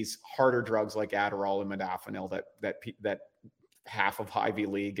these harder drugs like Adderall and modafinil that half of Ivy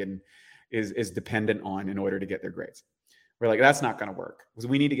League and is dependent on in order to get their grades. We're like, that's not going to work.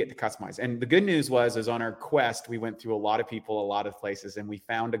 We need to get to customize. And the good news is on our quest, we went through a lot of people, a lot of places, and we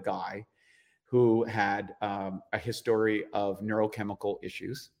found a guy who had a history of neurochemical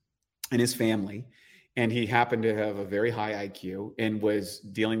issues in his family. And he happened to have a very high IQ and was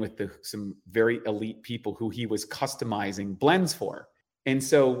dealing with some very elite people who he was customizing blends for. And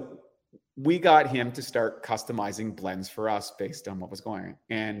so we got him to start customizing blends for us based on what was going on.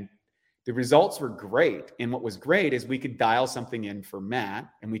 And the results were great. And what was great is we could dial something in for Matt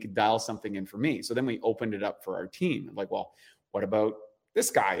and we could dial something in for me. So then we opened it up for our team. Like, well, what about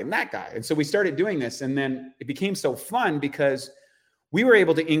this guy and that guy? And so we started doing this. And then it became so fun because we were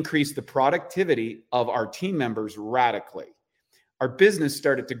able to increase the productivity of our team members radically. Our business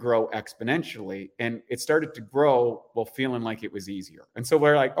started to grow exponentially, and it started to grow while feeling like it was easier. And so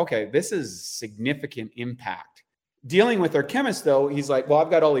we're like, okay, this is significant impact. Dealing with our chemist, though, he's like, well,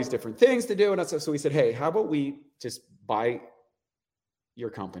 I've got all these different things to do. And so we said, hey, how about we just buy your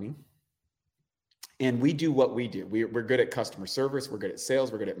company? And we do what we do. We're good at customer service. We're good at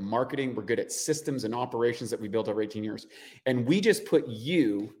sales. We're good at marketing. We're good at systems and operations that we built over 18 years. And we just put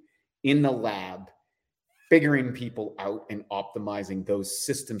you in the lab, figuring people out and optimizing those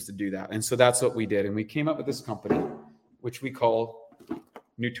systems to do that. And so that's what we did. And we came up with this company, which we call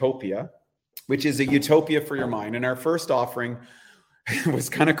Nootopia, which is a utopia for your mind. And our first offering was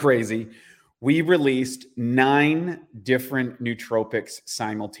kind of crazy. We released 9 different nootropics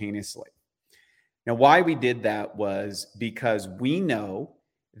simultaneously. Now, why we did that was because we know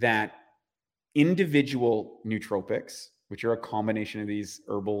that individual nootropics, which are a combination of these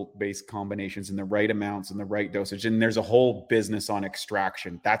herbal-based combinations in the right amounts and the right dosage, and there's a whole business on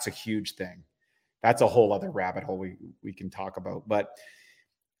extraction. That's a huge thing. That's a whole other rabbit hole we can talk about. But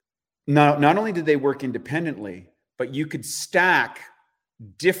not only did they work independently, but you could stack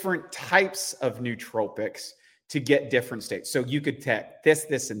different types of nootropics to get different states. So you could take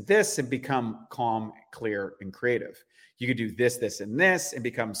this, and this and become calm, clear, and creative. You could do this, and this and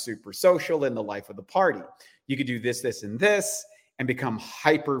become super social in the life of the party. You could do this, and this and become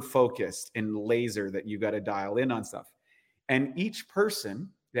hyper-focused and laser that you got to dial in on stuff. And each person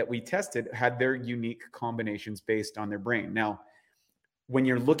that we tested had their unique combinations based on their brain. Now, when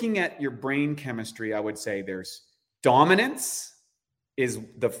you're looking at your brain chemistry, I would say there's dominance is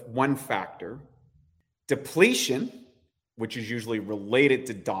the one factor. Depletion, which is usually related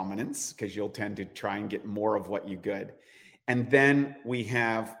to dominance, because you'll tend to try and get more of what you get. And then we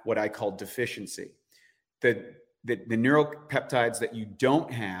have what I call deficiency. The the neuropeptides that you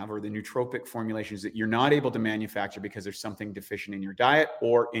don't have, or the nootropic formulations that you're not able to manufacture because there's something deficient in your diet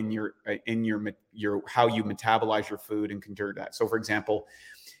or in your how you metabolize your food and convert that. So for example,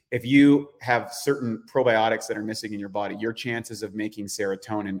 if you have certain probiotics that are missing in your body, your chances of making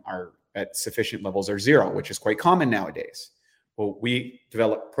serotonin are at sufficient levels are 0, which is quite common nowadays. Well, we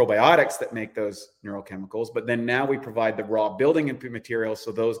develop probiotics that make those neurochemicals, but then now we provide the raw building material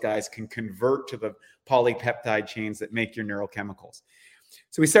so those guys can convert to the polypeptide chains that make your neurochemicals.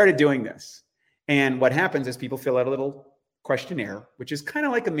 So we started doing this. And what happens is people fill out a little questionnaire, which is kind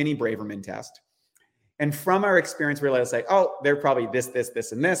of like a mini Braverman test. And from our experience, we realize like, oh, they're probably this,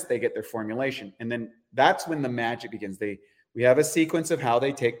 and this. They get their formulation. And then that's when the magic begins. We have a sequence of how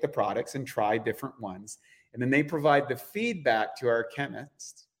they take the products and try different ones. And then they provide the feedback to our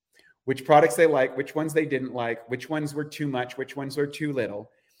chemists, which products they like, which ones they didn't like, which ones were too much, which ones were too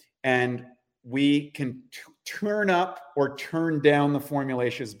little. And we can turn up or turn down the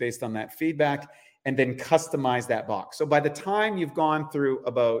formulations based on that feedback and then customize that box. So by the time you've gone through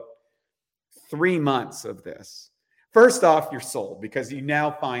about 3 months of this, first off, you're sold because you now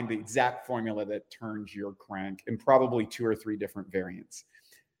find the exact formula that turns your crank in probably 2 or 3 different variants.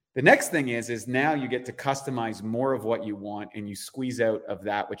 The next thing is now you get to customize more of what you want and you squeeze out of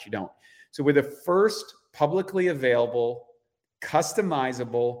that what you don't. So we're the first publicly available,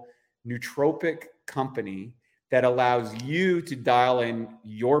 customizable nootropic company that allows you to dial in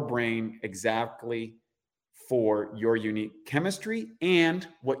your brain exactly for your unique chemistry and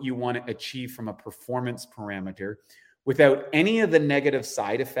what you want to achieve from a performance parameter without any of the negative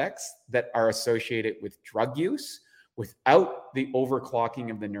side effects that are associated with drug use, without the overclocking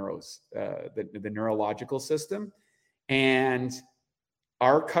of the the neurological system. And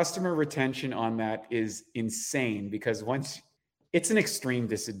our customer retention on that is insane because it's an extreme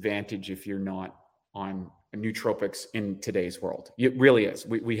disadvantage if you're not on nootropics in today's world. It really is.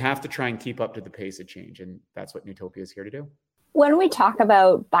 We have to try and keep up to the pace of change. And that's what Nootopia is here to do. When we talk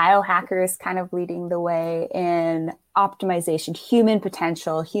about biohackers kind of leading the way in optimization, human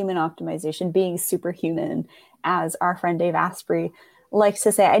potential, human optimization, being superhuman, as our friend Dave Asprey likes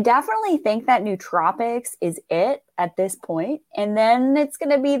to say, I definitely think that nootropics is it at this point. And then it's going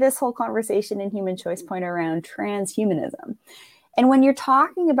to be this whole conversation in Human Choice Point around transhumanism. And when you're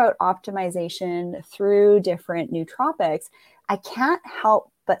talking about optimization through different nootropics, I can't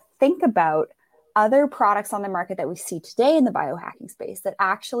help but think about other products on the market that we see today in the biohacking space that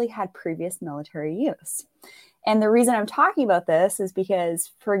actually had previous military use. And the reason I'm talking about this is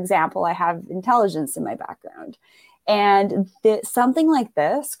because, for example, I have intelligence in my background. And something like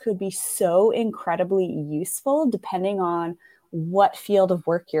this could be so incredibly useful depending on what field of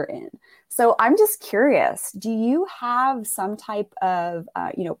work you're in. So I'm just curious, do you have some type of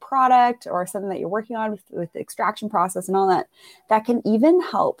product or something that you're working on with the extraction process and all that, that can even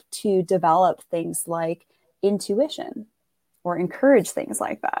help to develop things like intuition or encourage things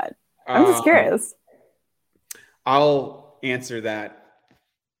like that? I'm just curious. I'll answer that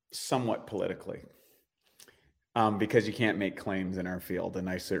somewhat politically because you can't make claims in our field, and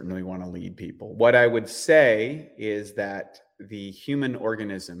I certainly want to lead people. What I would say is that the human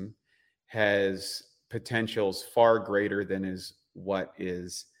organism has potentials far greater than what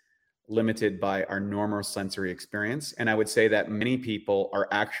is limited by our normal sensory experience. And I would say that many people are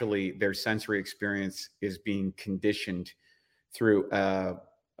actually, their sensory experience is being conditioned through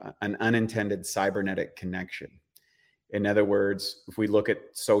an unintended cybernetic connection. In other words, if we look at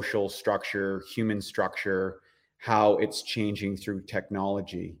social structure, human structure, how it's changing through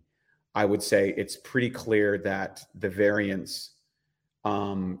technology, I would say it's pretty clear that the variance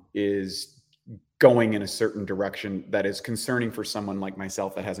is going in a certain direction that is concerning for someone like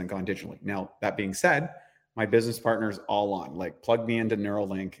myself that hasn't gone digitally. Now, that being said, my business partners all on, like plug me into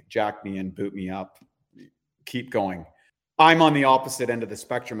Neuralink, jack me in, boot me up, keep going. I'm on the opposite end of the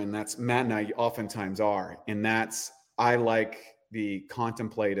spectrum, and that's Matt and I oftentimes are. And that's, I like the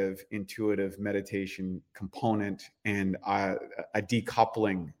contemplative, intuitive meditation component and a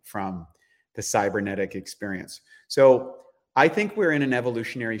decoupling from the cybernetic experience. So I think we're in an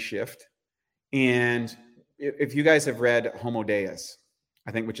evolutionary shift. And if you guys have read Homo Deus,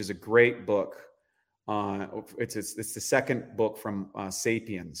 I think, which is a great book, it's the second book from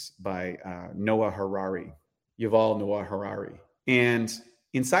Sapiens by Noah Harari, Yuval Noah Harari. And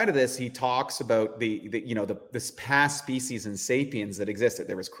inside of this, he talks about this past species in Sapiens that existed.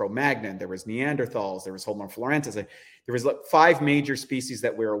 There was Cro-Magnon, there was Neanderthals, there was Homo florensis. There was 5 major species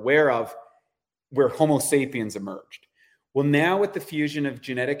that we're aware of where Homo sapiens emerged. Well, now with the fusion of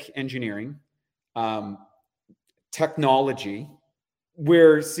genetic engineering, technology,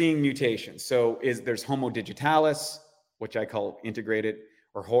 we're seeing mutations. So there's Homo digitalis, which I call integrated,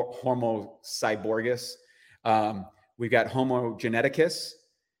 or Homo cyborgus. We've got Homo geneticus.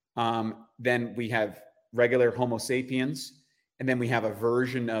 Then we have regular Homo sapiens. And then we have a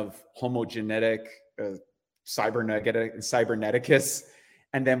version of Homo genetic, cyberneticus.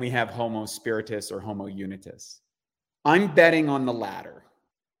 And then we have Homo spiritus or Homo unitus. I'm betting on the latter.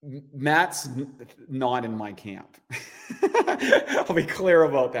 Matt's not in my camp. I'll be clear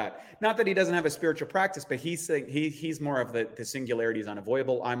about that. Not that he doesn't have a spiritual practice, but he's more of the singularity is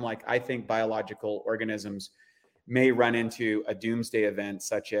unavoidable. I'm like, I think biological organisms may run into a doomsday event,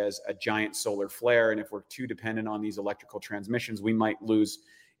 such as a giant solar flare. And if we're too dependent on these electrical transmissions, we might lose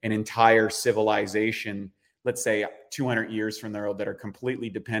an entire civilization, let's say 200 years from now, that are completely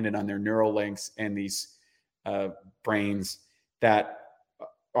dependent on their neural links and these brains that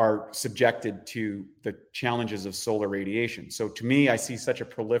are subjected to the challenges of solar radiation. So to me, I see such a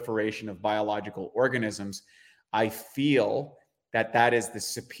proliferation of biological organisms. I feel that is the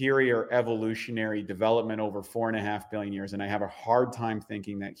superior evolutionary development over 4.5 billion years. And I have a hard time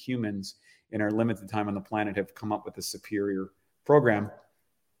thinking that humans in our limited time on the planet have come up with a superior program.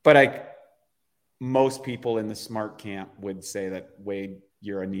 But most people in the smart camp would say that, Wade,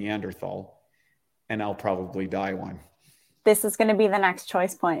 you're a Neanderthal, and I'll probably die one. This is going to be the next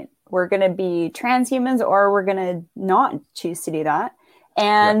choice point. We're going to be transhumans, or we're going to not choose to do that.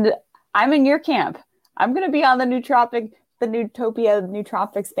 And right. I'm in your camp. I'm going to be on the nootropics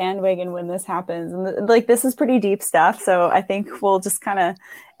bandwagon when this happens. And like, this is pretty deep stuff. So I think we'll just kind of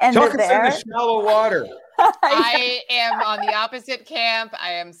end it there. In the shallow water. I am on the opposite camp.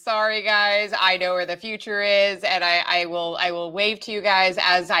 I am sorry, guys. I know where the future is, and I will wave to you guys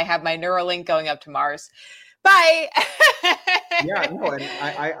as I have my Neuralink going up to Mars. Bye. Yeah, no, and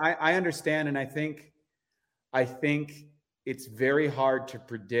I understand, and I think it's very hard to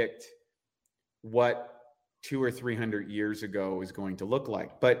predict what 200 or 300 years ago is going to look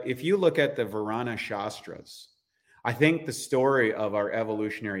like. But if you look at the Varana Shastras, I think the story of our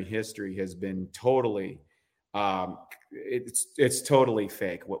evolutionary history has been totally, it's totally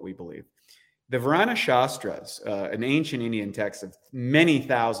fake what we believe. The Varana Shastras, an ancient Indian text of many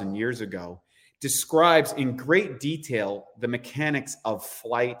thousand years ago, describes in great detail the mechanics of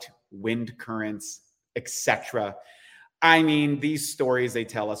flight, wind currents, etc. I mean, these stories, they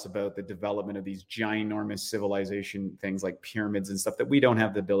tell us about the development of these ginormous civilization things like pyramids and stuff that we don't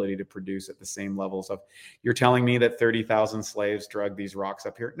have the ability to produce at the same levels of. You're telling me that 30,000 slaves drug these rocks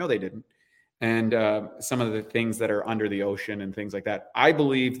up here? No, they didn't. And some of the things that are under the ocean and things like that. I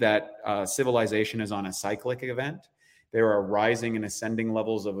believe that civilization is on a cyclic event. There are rising and ascending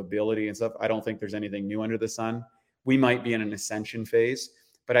levels of ability and stuff. I don't think there's anything new under the sun. We might be in an ascension phase.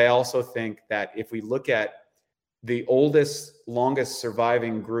 But I also think that if we look at the oldest, longest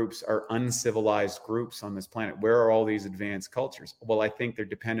surviving groups are uncivilized groups on this planet. Where are all these advanced cultures? Well, I think their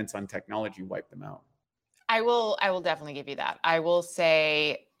dependence on technology wiped them out. I will definitely give you that. I will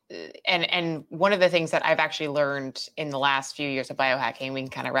say, and one of the things that I've actually learned in the last few years of biohacking, we can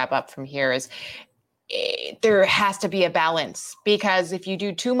kind of wrap up from here, is there has to be a balance, because if you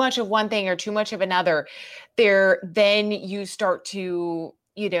do too much of one thing or too much of another, then you start to,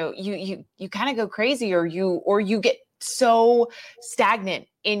 you kind of go crazy, or you get so stagnant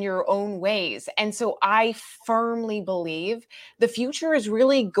in your own ways. And so I firmly believe the future is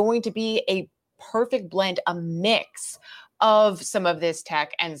really going to be a perfect blend, a mix of some of this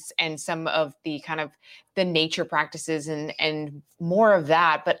tech and some of the kind of the nature practices and more of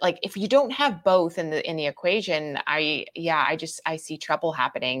that. But like, if you don't have both in the equation, I see trouble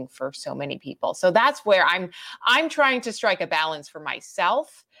happening for so many people. So that's where I'm trying to strike a balance for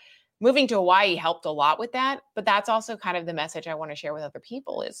myself. Moving to Hawaii helped a lot with that, but that's also kind of the message I want to share with other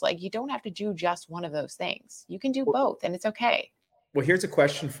people, is like, you don't have to do just one of those things. You can do both, and it's okay. Well, here's a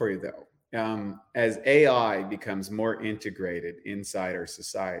question for you though. As AI becomes more integrated inside our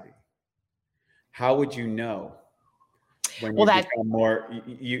society, how would you know when you become more?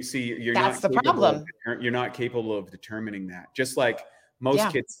 You see, you're that's not the problem. You're not capable of determining that. Just like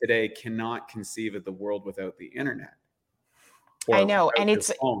most kids today cannot conceive of the world without the internet. I know, and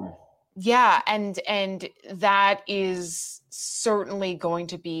it's phone. Yeah, and that is certainly going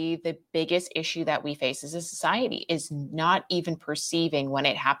to be the biggest issue that we face as a society, is not even perceiving when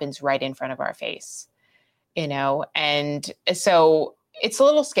it happens right in front of our face, and so it's a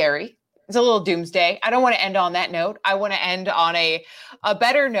little scary. It's a little doomsday. I don't want to end on that note. I want to end on a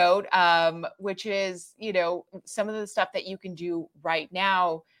better note, which is, some of the stuff that you can do right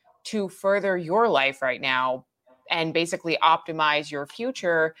now to further your life right now and basically optimize your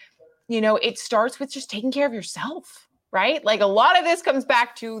future. It starts with just taking care of yourself. right? Like a lot of this comes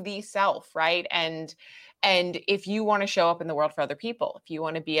back to the self, right? And if you want to show up in the world for other people, if you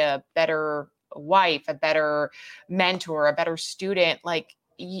want to be a better wife, a better mentor, a better student, like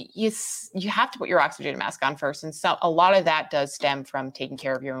you have to put your oxygen mask on first. And so a lot of that does stem from taking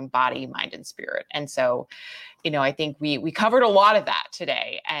care of your own body, mind, and spirit. And so, I think we covered a lot of that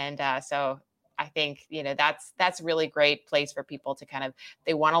today. And so I think, that's a really great place for people to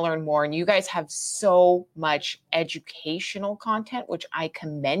they want to learn more. And you guys have so much educational content, which I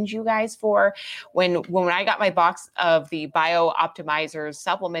commend you guys for. When I got my box of the Bio Optimizers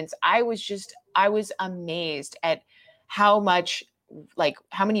supplements, I was amazed at how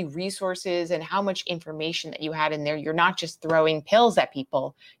many resources and how much information that you had in there. You're not just throwing pills at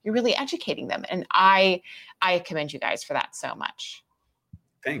people, you're really educating them. And I commend you guys for that so much.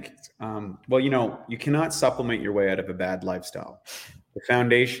 Thanks. Well, you cannot supplement your way out of a bad lifestyle. The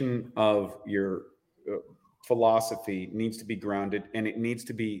foundation of your philosophy needs to be grounded, and it needs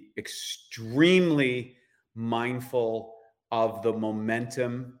to be extremely mindful of the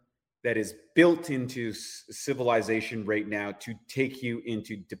momentum that is built into civilization right now to take you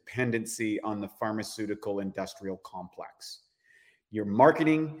into dependency on the pharmaceutical industrial complex. Your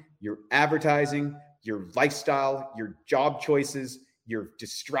marketing, your advertising, your lifestyle, your job choices, your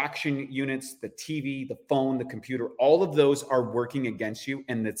distraction units, the TV, the phone, the computer, all of those are working against you,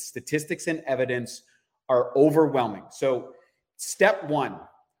 and the statistics and evidence are overwhelming. So step one,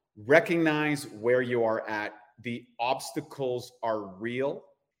 recognize where you are at. The obstacles are real.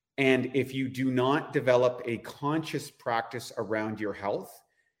 And if you do not develop a conscious practice around your health,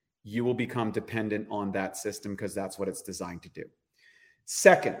 you will become dependent on that system because that's what it's designed to do.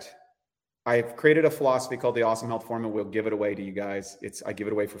 Second, I've created a philosophy called the Awesome Health Formula. We'll give it away to you guys. I give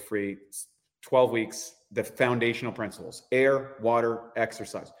it away for free. It's 12 weeks, the foundational principles: air, water,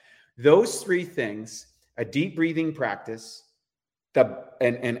 exercise. Those three things, a deep breathing practice,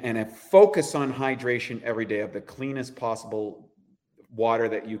 and a focus on hydration every day of the cleanest possible water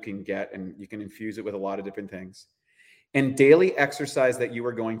that you can get, and you can infuse it with a lot of different things, and daily exercise that you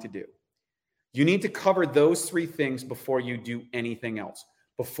are going to do. You need to cover those three things before you do anything else.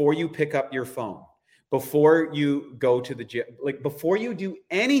 Before you pick up your phone, before you go to the gym, before you do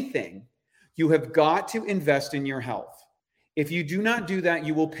anything, you have got to invest in your health. If you do not do that,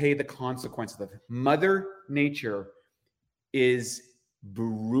 you will pay the consequences of it. Mother Nature is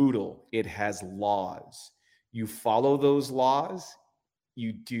brutal. It has laws. You follow those laws,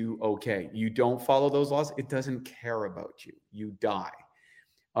 you do okay. You don't follow those laws, it doesn't care about you. You die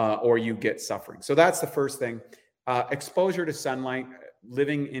or you get suffering. So that's the first thing. Exposure to sunlight.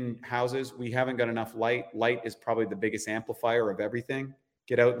 Living in houses, we haven't got enough light. Light is probably the biggest amplifier of everything.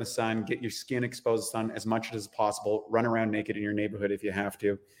 Get out in the sun, get your skin exposed to the sun as much as possible. Run around naked in your neighborhood if you have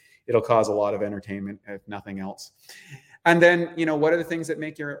to. It'll cause a lot of entertainment, if nothing else. And then, what are the things that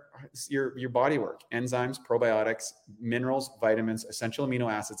make your body work? Enzymes, probiotics, minerals, vitamins, essential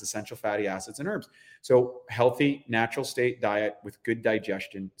amino acids, essential fatty acids, and herbs. So healthy, natural state diet with good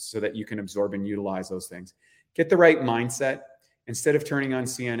digestion so that you can absorb and utilize those things. Get the right mindset. Instead of turning on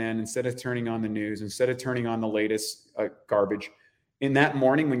CNN, instead of turning on the news, instead of turning on the latest garbage, in that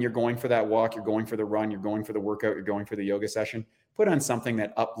morning when you're going for that walk, you're going for the run, you're going for the workout, you're going for the yoga session, put on something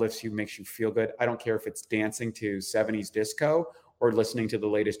that uplifts you, makes you feel good. I don't care if it's dancing to 70s disco or listening to the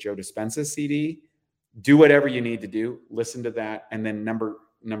latest Joe Dispenza CD. Do whatever you need to do. Listen to that. And then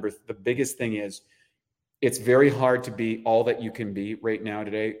the biggest thing is, it's very hard to be all that you can be right now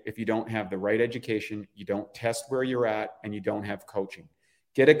today if you don't have the right education, you don't test where you're at, and you don't have coaching.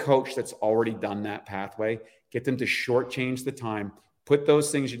 Get a coach that's already done that pathway. Get them to shortchange the time. Put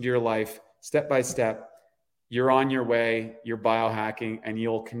those things into your life step by step. You're on your way, you're biohacking, and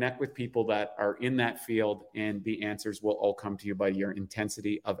you'll connect with people that are in that field, and the answers will all come to you by your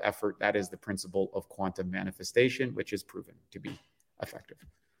intensity of effort. That is the principle of quantum manifestation, which is proven to be effective.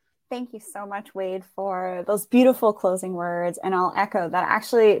 Thank you so much, Wade, for those beautiful closing words. And I'll echo that.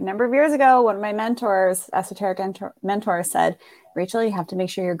 Actually, a number of years ago, one of my mentors, esoteric mentors, said, Rachel, you have to make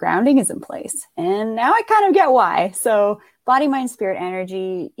sure your grounding is in place. And now I kind of get why. So body, mind, spirit,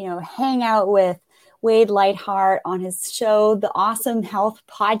 energy, hang out with Wade Lightheart on his show, The Awesome Health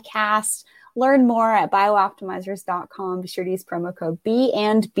Podcast. Learn more at biooptimizers.com. Be sure to use promo code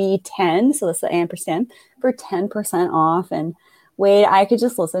B&B10. So that's the ampersand for 10% off. And Wade, I could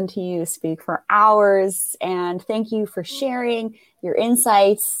just listen to you speak for hours, and thank you for sharing your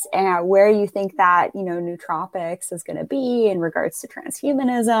insights and where you think that, nootropics is going to be in regards to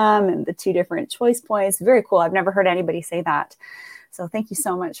transhumanism and the two different choice points. Very cool. I've never heard anybody say that. So thank you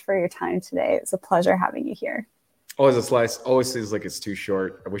so much for your time today. It's a pleasure having you here. Always a slice. Always seems like it's too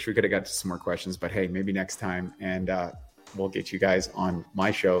short. I wish we could have got to some more questions, but hey, maybe next time. And we'll get you guys on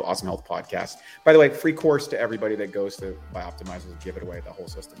my show, Awesome Health Podcast. By the way, free course to everybody that goes to Bioptimize. We'll give it away. The whole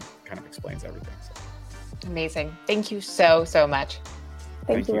system kind of explains everything. So. Amazing. Thank you so much.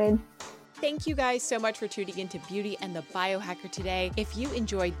 Thank you, Wade. Thank you guys so much for tuning into Beauty and the Biohacker today. If you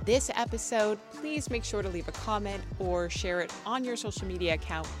enjoyed this episode, please make sure to leave a comment or share it on your social media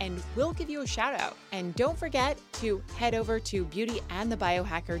account and we'll give you a shout out. And don't forget to head over to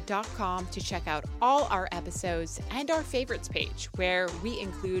beautyandthebiohacker.com to check out all our episodes and our favorites page, where we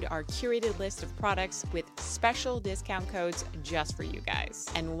include our curated list of products with special discount codes just for you guys.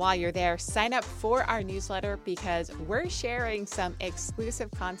 And while you're there, sign up for our newsletter because we're sharing some exclusive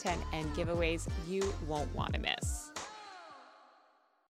content and giveaways you won't want to miss.